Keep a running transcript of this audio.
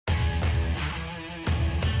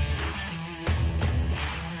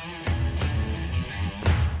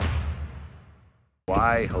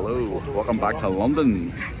Why, hello, welcome back to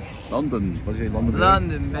London. London, what did you say, London?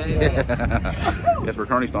 London, baby. Yes, we're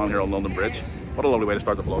currently standing here on London Bridge. What a lovely way to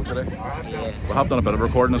start the vlog today. We have done a bit of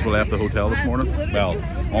recording as we left the hotel this morning. Well,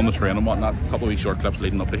 on the train and whatnot. A couple of wee short clips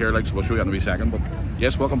leading up to here, like, so we'll show you in a wee second. But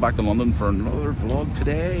yes, welcome back to London for another vlog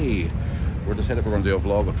today. We're decided we're going to do a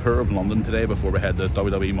vlog, a tour of London today before we head to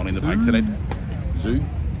WWE Money in the Bank tonight. Zoo.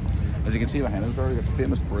 As you can see behind us there, we've got the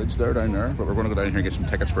famous bridge there down there. But we're going to go down here and get some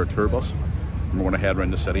tickets for a tour bus. And we're going to head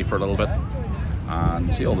around the city for a little bit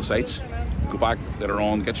and see all the sights. Go back later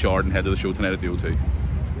on, get showered and head to the show tonight at the O2.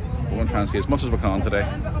 We're going to try and see as much as we can today.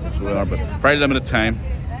 So we are, but very limited time.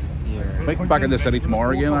 Might come back in the city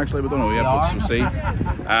tomorrow again, actually. We don't know yet, but we'll see.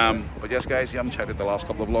 But yes, guys, you haven't checked out the last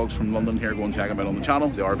couple of vlogs from London here, go and check them out on the channel.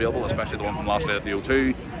 They are available, especially the one from last night at the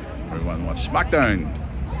O2. Where we went and watched SmackDown.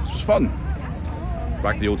 This was fun.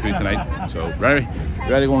 Back to the O2 tonight. So, ready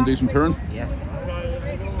to go and do some touring? Yes.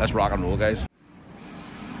 Let's rock and roll, guys.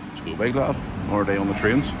 Let's go, big lad. Another day on the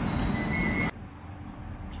trains. So,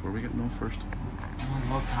 where are we getting off first?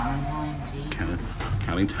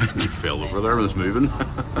 Canning Town, you fell over there, it was moving.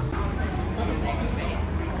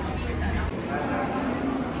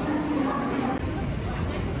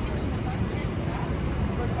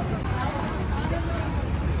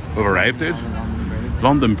 We've arrived, dude.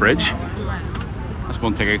 London Bridge. Let's go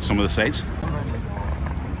and take out some of the sights.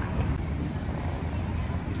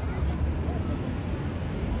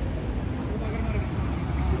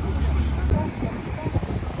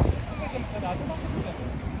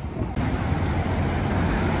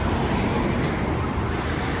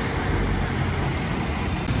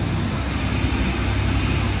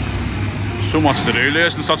 So much to do,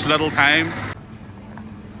 Lewis, in such little time.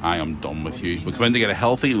 I am done with you. We come in to get a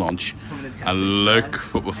healthy lunch, and look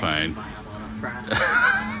what we found.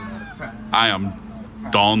 I am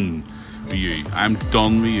done with you. I'm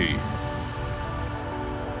done with you.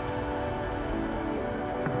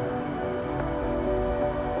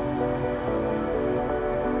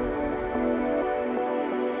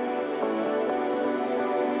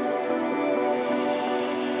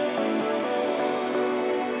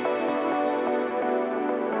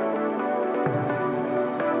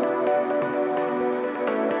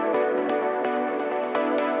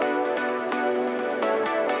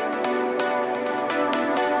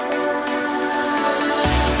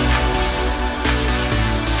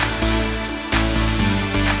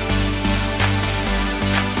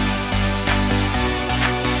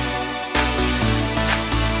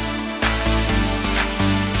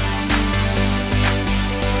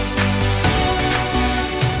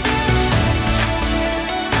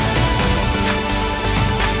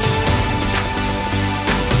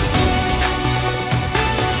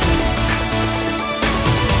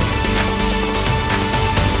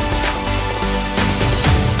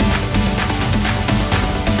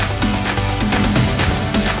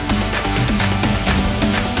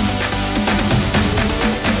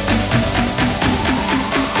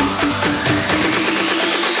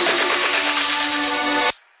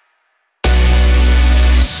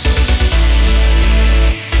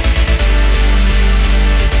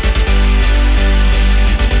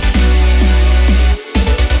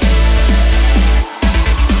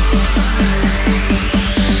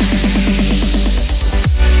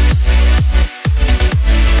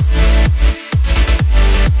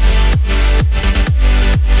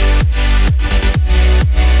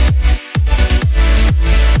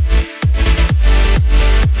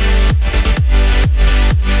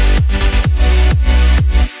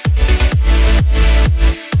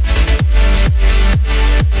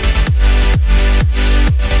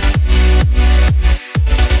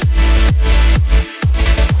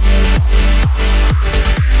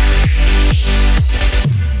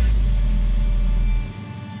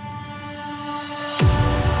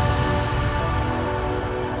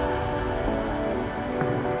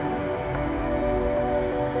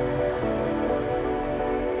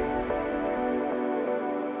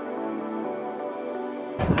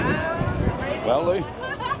 Well, Lou,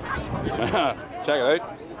 check it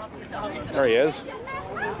out. There he is.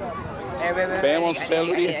 Ben wants to say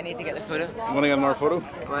hello to you. I need to get the photo. You want to get another photo?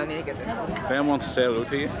 Well, I need to get the photo. Ben wants to say hello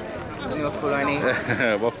to you. Tell me what photo I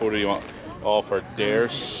need. What photo do you want? Oh, for dear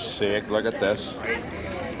sake, look at this.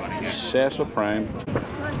 Obsessed with Prime.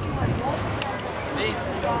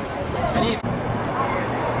 I need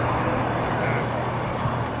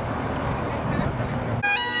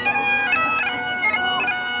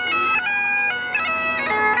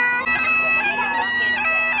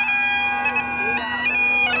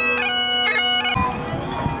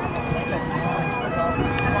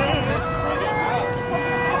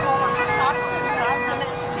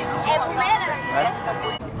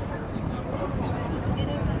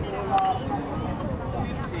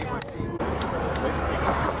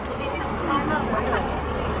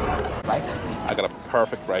got a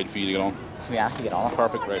perfect ride for you to get on. We actually get on.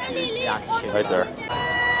 Perfect ride for you. We actually should Right get on. there.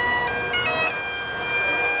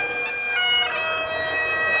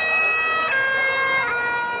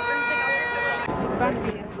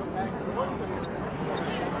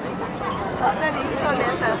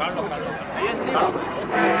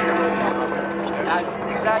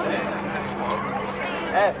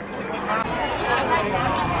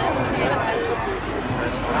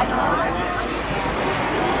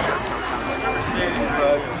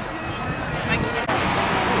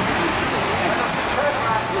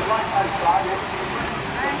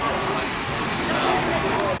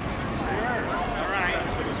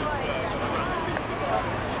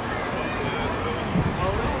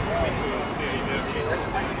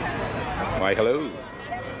 Why, hello.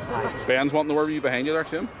 Ben's wanting the word you behind you there,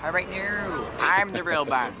 Tim. All right now, I'm the real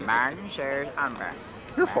band. Martin shares Amber.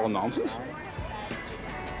 You're full of nonsense.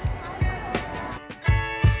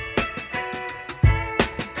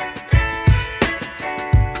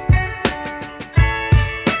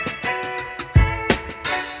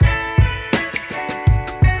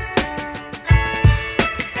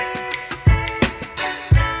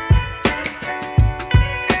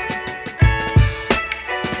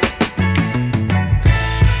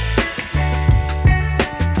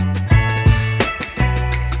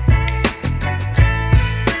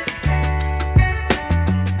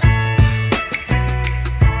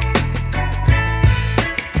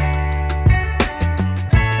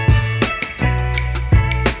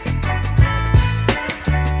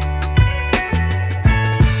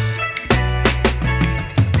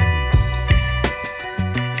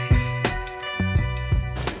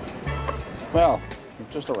 Well,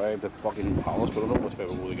 we've just arrived at fucking Palace, but I don't know which way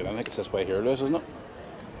we're going to get in. I think it's this way here, Lewis, isn't it?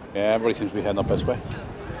 Yeah, everybody seems to be heading up this way.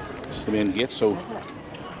 This is the main gate, so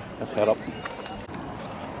let's head up.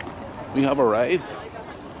 We have arrived.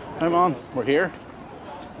 Come on, we're here.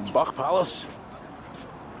 Buck Palace.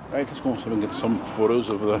 Right, let's go and see if we can get some photos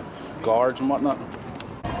of the guards and whatnot.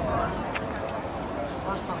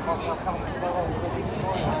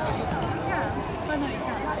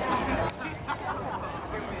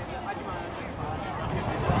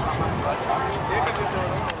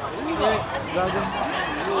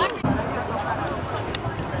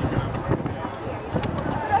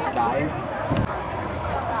 Guys.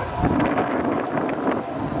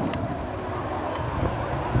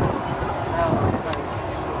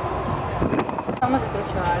 Vamos a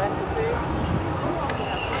trochar así.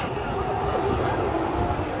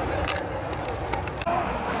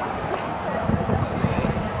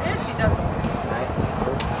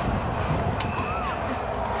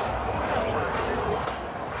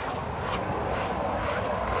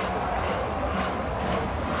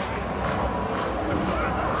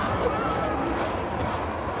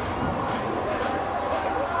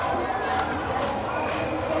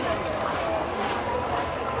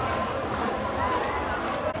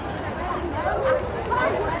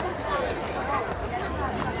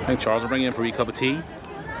 I think Charles will bring you in for a wee cup of tea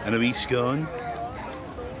and a wee scone.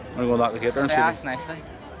 I'm going to go knock the gate there and see. That's nicely.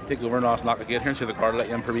 Take over and knock the gate here and see the guard let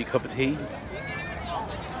you in for a wee cup of tea.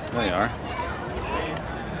 There you are.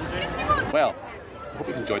 Well, I hope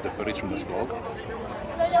you've enjoyed the footage from this vlog.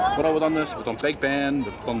 What have we done this? We've done Big Ben,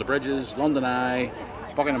 we've done the bridges, London Eye,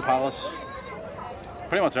 Buckingham Palace,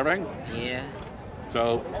 pretty much everything. Yeah.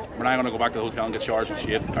 So we're now going to go back to the hotel and get showered and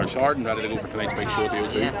shaved, or showered and ready to go for tonight's big show at the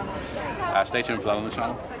O2. Yeah. Stay tuned for that on the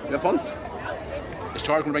channel. You have fun? Is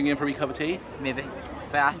Charles going to bring you in for a wee cup of tea? Maybe.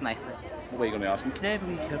 If I ask nicely. What are you going to ask him? Can I have a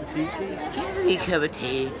wee cup of tea, please? Just a wee cup of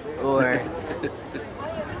tea. Or.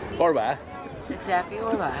 Or what? Exactly,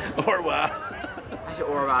 or what? Or what? I should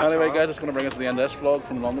or what. Anyway, guys, that's going to bring us to the end of this vlog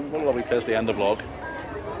from London. What a lovely place to end the vlog.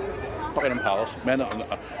 Buckingham Palace. Men now,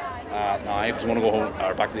 because I want to go home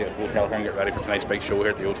or back to the hotel here and get ready for tonight's big show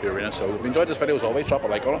here at the O2 Arena. So if you enjoyed this video, as always, drop a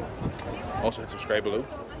like on it. Also hit subscribe below.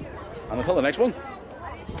 And until the next one,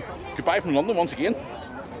 goodbye from London once again.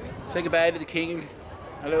 Say goodbye to the King.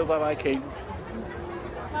 Hello, bye-bye, King.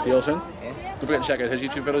 See you all soon. Yes. Don't forget to check out his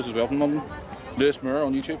YouTube videos as well from London. Lewis Moore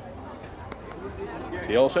on YouTube.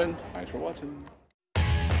 See you all soon. Thanks for watching.